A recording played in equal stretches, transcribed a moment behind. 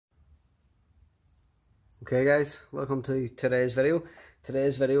Okay guys, welcome to today's video.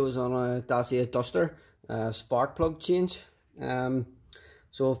 Today's video is on a Dacia Duster spark plug change.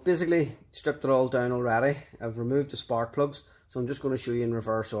 So I've basically stripped it all down already. I've removed the spark plugs, so I'm just going to show you in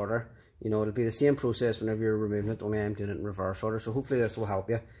reverse order. You know, it'll be the same process whenever you're removing it, only I'm doing it in reverse order, so hopefully this will help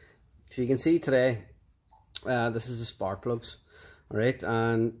you. So you can see today, this is the spark plugs, alright,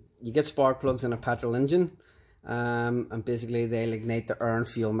 and you get spark plugs in a petrol engine, and basically they'll ignite the air and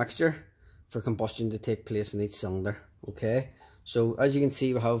fuel mixture for combustion to take place in each cylinder. Okay, so as you can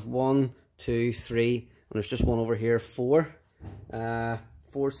see, we have 1, 2, 3, and there's just one over here, 4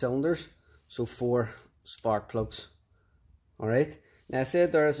 cylinders, so 4 spark plugs. Alright, now I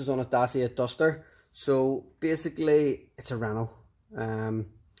said there this is on a Dacia Duster, so basically it's a Renault.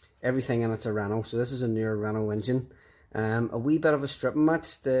 Everything in it's a Renault, so this is a newer Renault engine. A wee bit of a stripping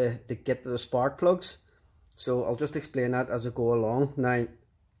match to get to the spark plugs, so I'll just explain that as I go along. Now,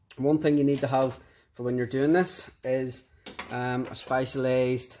 one thing you need to have for when you're doing this is a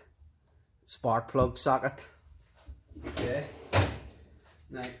specialised spark plug socket. Okay.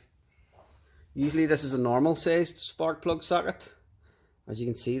 Now, usually this is a normal sized spark plug socket. As you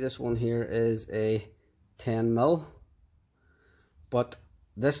can see, this one here is a 10mm, but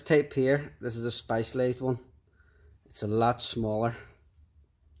this type here, this is a specialised one. It's a lot smaller.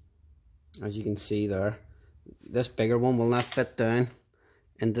 As you can see there, this bigger one will not fit down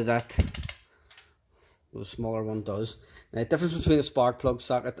into that. The smaller one does. Now, the difference between a spark plug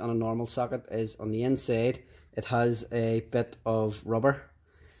socket and a normal socket is on the inside it has a bit of rubber,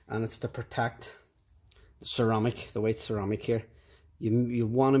 and it's to protect the ceramic, the white ceramic here. You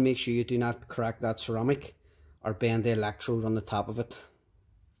want to make sure you do not crack that ceramic or bend the electrode on the top of it.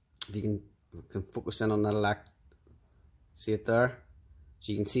 If you can focus in on that see it there,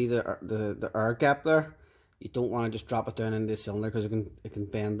 so you can see the air gap there. You don't want to just drop it down into the cylinder because it can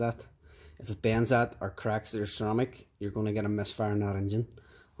bend that. If it bends that or cracks your ceramic, you're going to get a misfire in that engine.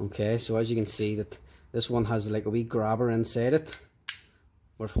 Okay, so as you can see, that this one has like a wee grabber inside it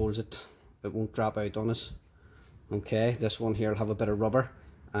where it holds it. It won't drop out on us. Okay, this one here will have a bit of rubber,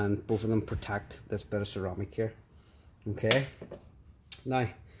 and both of them protect this bit of ceramic here. Okay, now,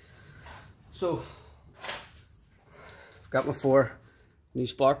 so I've got my 4 new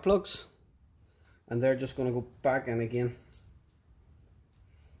spark plugs, and they're just going to go back in again.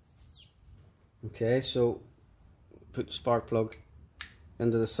 Okay, so put the spark plug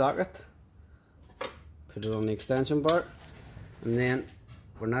into the socket, put it on the extension bar, and then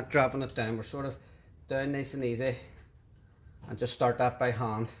we're not dropping it down, we're sort of down nice and easy, and just start that by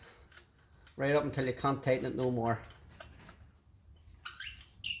hand right up until you can't tighten it no more,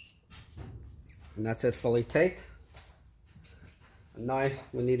 and that's it, fully tight. And now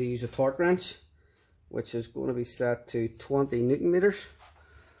we need to use a torque wrench, which is going to be set to 20 Newton meters.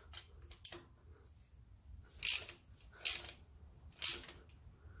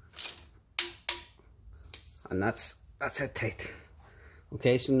 And that's it tight.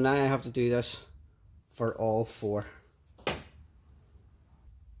 Okay, so now I have to do this for all 4.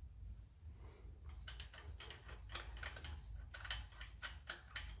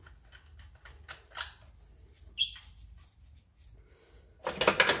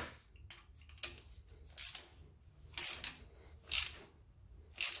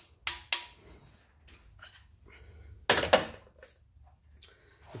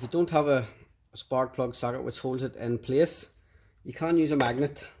 If you don't have a spark plug socket which holds it in place, you can use a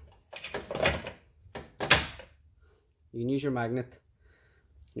magnet. You can use your magnet.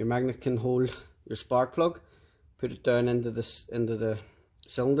 Your magnet can hold your spark plug. Put it down into the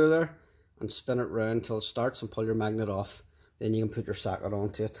cylinder there and spin it round until it starts, and pull your magnet off. Then you can put your socket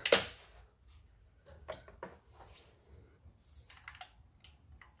onto it.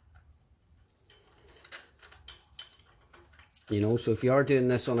 You know, so if you are doing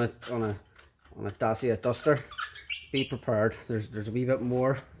this on a Dacia Duster, be prepared. There's a wee bit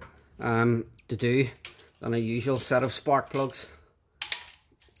more to do than a usual set of spark plugs.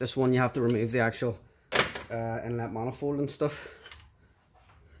 This one you have to remove the actual inlet manifold and stuff.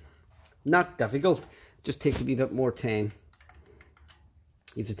 Not difficult, just takes a wee bit more time.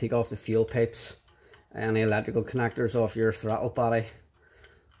 You have to take off the fuel pipes, any electrical connectors off your throttle body,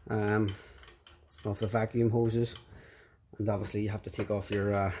 off the vacuum hoses. And obviously you have to take off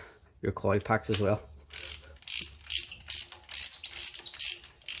your coil packs as well.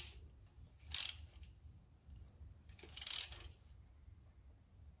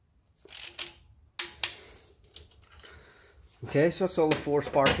 Okay, so that's all the 4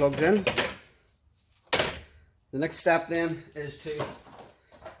 spark plugs in. The next step then is to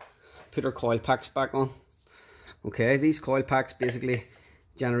put our coil packs back on. Okay, these coil packs basically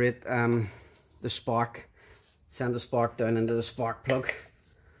generate the spark send the spark down into the spark plug,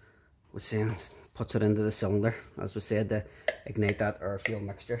 which then puts it into the cylinder, as we said, to ignite that air fuel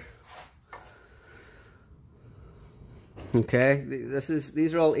mixture. Okay,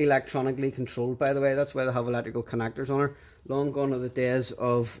 these are all electronically controlled, by the way. That's why they have electrical connectors on her. Long gone are the days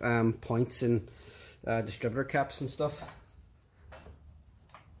of points and distributor caps and stuff.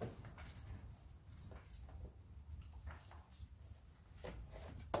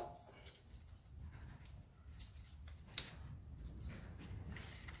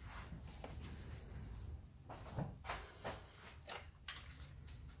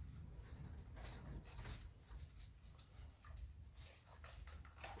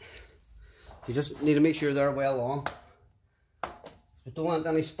 You just need to make sure they're well on. We don't want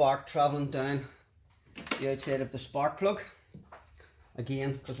any spark travelling down the outside of the spark plug,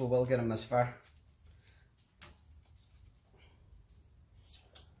 again, because we will get a misfire.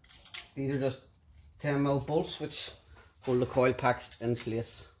 These are just 10mm bolts which hold the coil packs in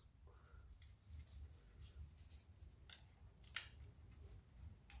place.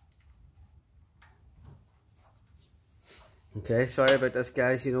 Okay, sorry about this,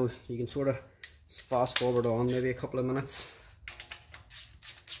 guys. You know, you can sort of fast forward on maybe a couple of minutes.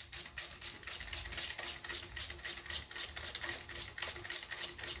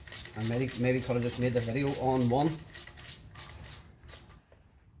 I maybe could have just made the video on one.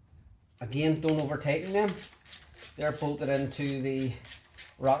 Again, don't over tighten them. They're bolted into the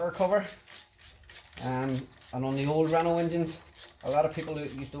rocker cover. And on the old Renault engines, a lot of people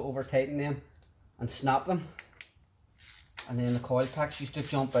used to over tighten them and snap them. And then the coil packs used to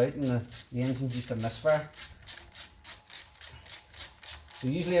jump out and the engines used to misfire. So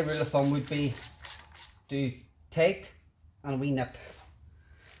usually a rule of thumb would be do tight and a wee nip.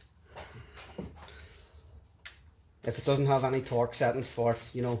 If it doesn't have any torque settings for it,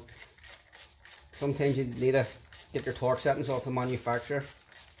 you know, sometimes you need to get your torque settings off the manufacturer.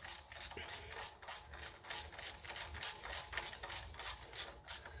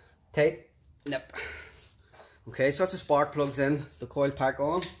 Tight, nip. Okay, so that's the spark plugs in, the coil pack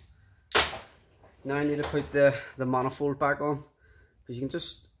on. Now I need to put the manifold back on, because you can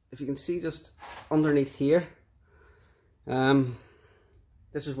just, if you can see just underneath here,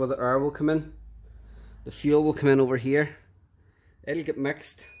 this is where the air will come in. The fuel will come in over here. It'll get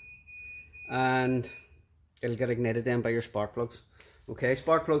mixed and it'll get ignited then by your spark plugs. Okay,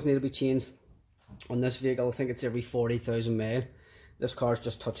 spark plugs need to be changed on this vehicle. I think it's every 40,000 mile. This car's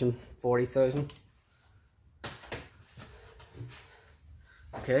just touching 40,000.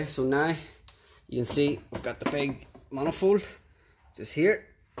 Okay, so now you can see we've got the big manifold just here.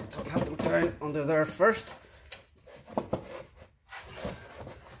 So I'll have them down under there first.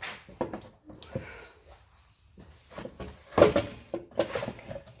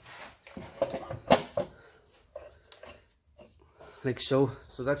 Like so.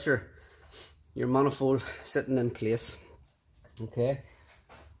 So that's your manifold sitting in place. Okay,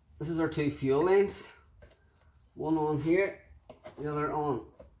 this is our two fuel lines. One on here, the other on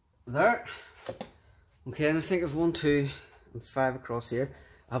there. Okay, and I think I've 1, 2, and 5 across here.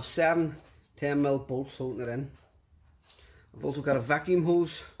 I have 7 10mm bolts holding it in. I've also got a vacuum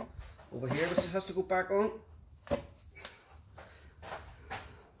hose over here which has to go back on. I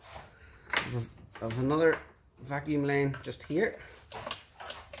have another vacuum line just here.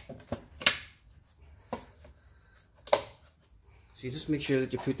 So you just make sure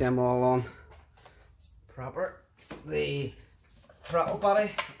that you put them all on proper. The throttle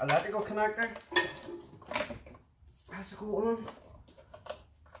body electrical connector has to go on.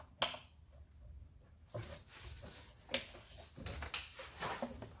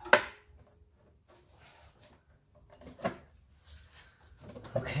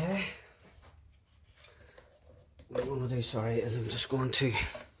 Okay. What I'm going to do, sorry, is I'm just going to get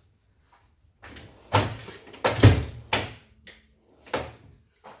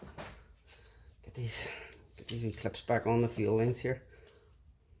these wee clips back on the fuel lines here.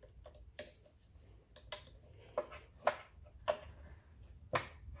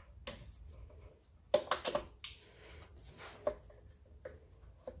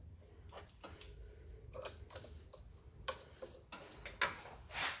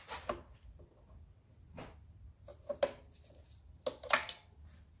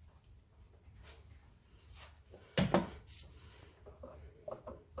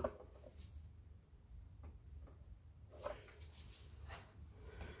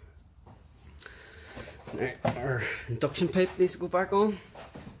 Right, our induction pipe needs to go back on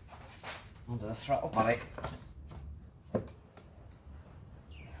onto the throttle body.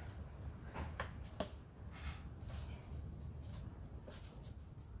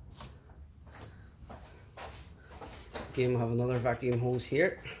 Again, we'll have another vacuum hose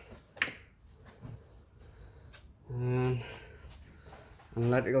here. And an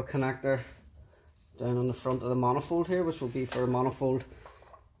electrical connector down on the front of the manifold here, which will be for a manifold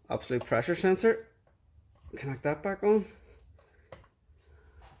absolute pressure sensor. Connect that back on.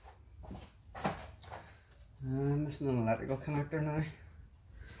 I'm missing an electrical connector now.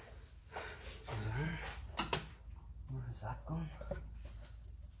 There. Where has that gone?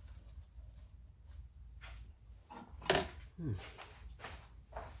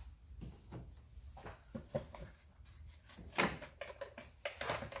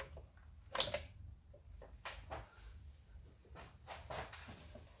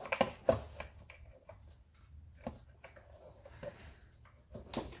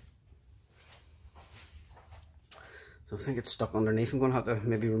 So I think it's stuck underneath. I'm going to have to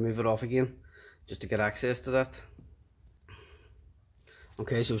maybe remove it off again just to get access to that.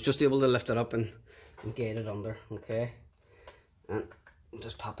 Okay, so it's just able to lift it up and get it under. Okay, and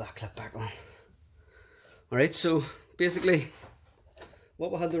just pop that clip back on. Alright, so basically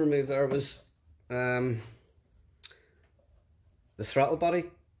what we had to remove there was the throttle body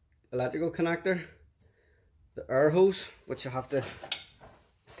electrical connector, the air hose, which I have to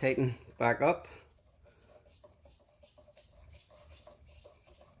tighten back up,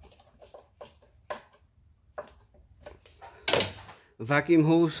 a vacuum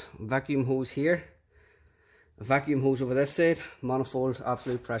hose here, a vacuum hose over this side, manifold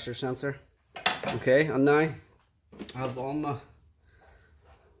absolute pressure sensor. Okay, and now I have on my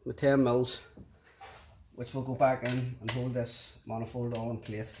 10 mils, which will go back in and hold this manifold all in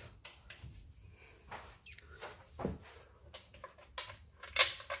place.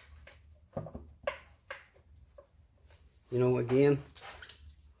 You know, again,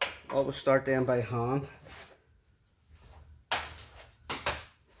 always start them by hand.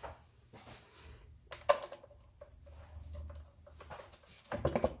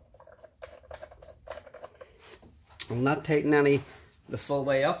 I'll not tighten any the full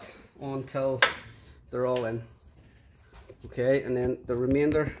way up until they're all in. Okay, and then the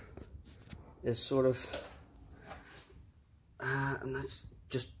remainder is sort of, and that's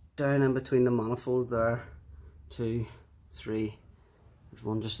just down in between the manifold there. 2, 3, there's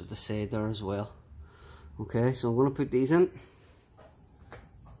one just at the side there as well. Okay, so I'm going to put these in,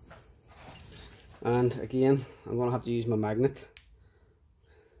 and again I'm going to have to use my magnet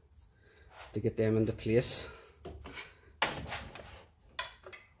to get them into place.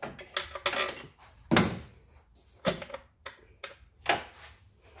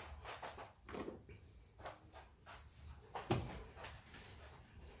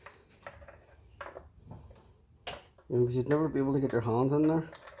 Because you'd never be able to get your hands in there.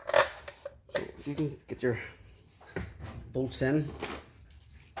 So if you can get your bolts in,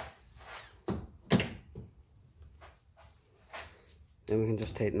 then we can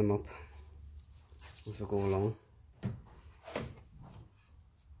just tighten them up as we go along.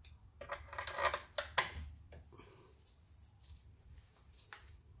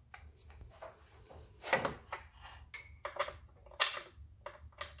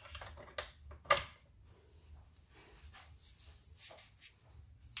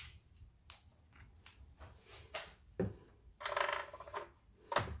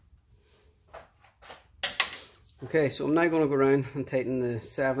 Okay, so I'm now going to go around and tighten the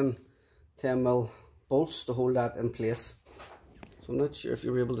 7 10mm bolts to hold that in place. So I'm not sure if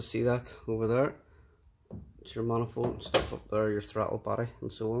you're able to see that over there. It's your manifold and stuff up there, your throttle body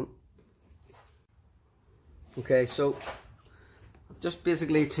and so on. Okay, so just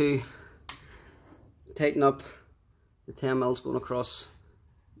basically to tighten up the 10mm going across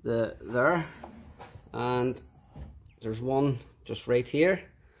there, and there's one just right here,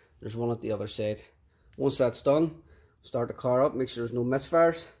 there's one at the other side. Once that's done, start the car up, make sure there's no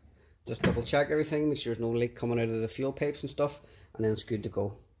misfires, just double check everything, make sure there's no leak coming out of the fuel pipes and stuff, and then it's good to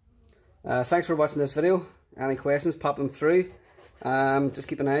go. Thanks for watching this video. Any questions, pop them through. Just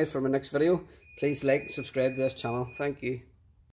keep an eye out for my next video. Please like, subscribe to this channel. Thank you.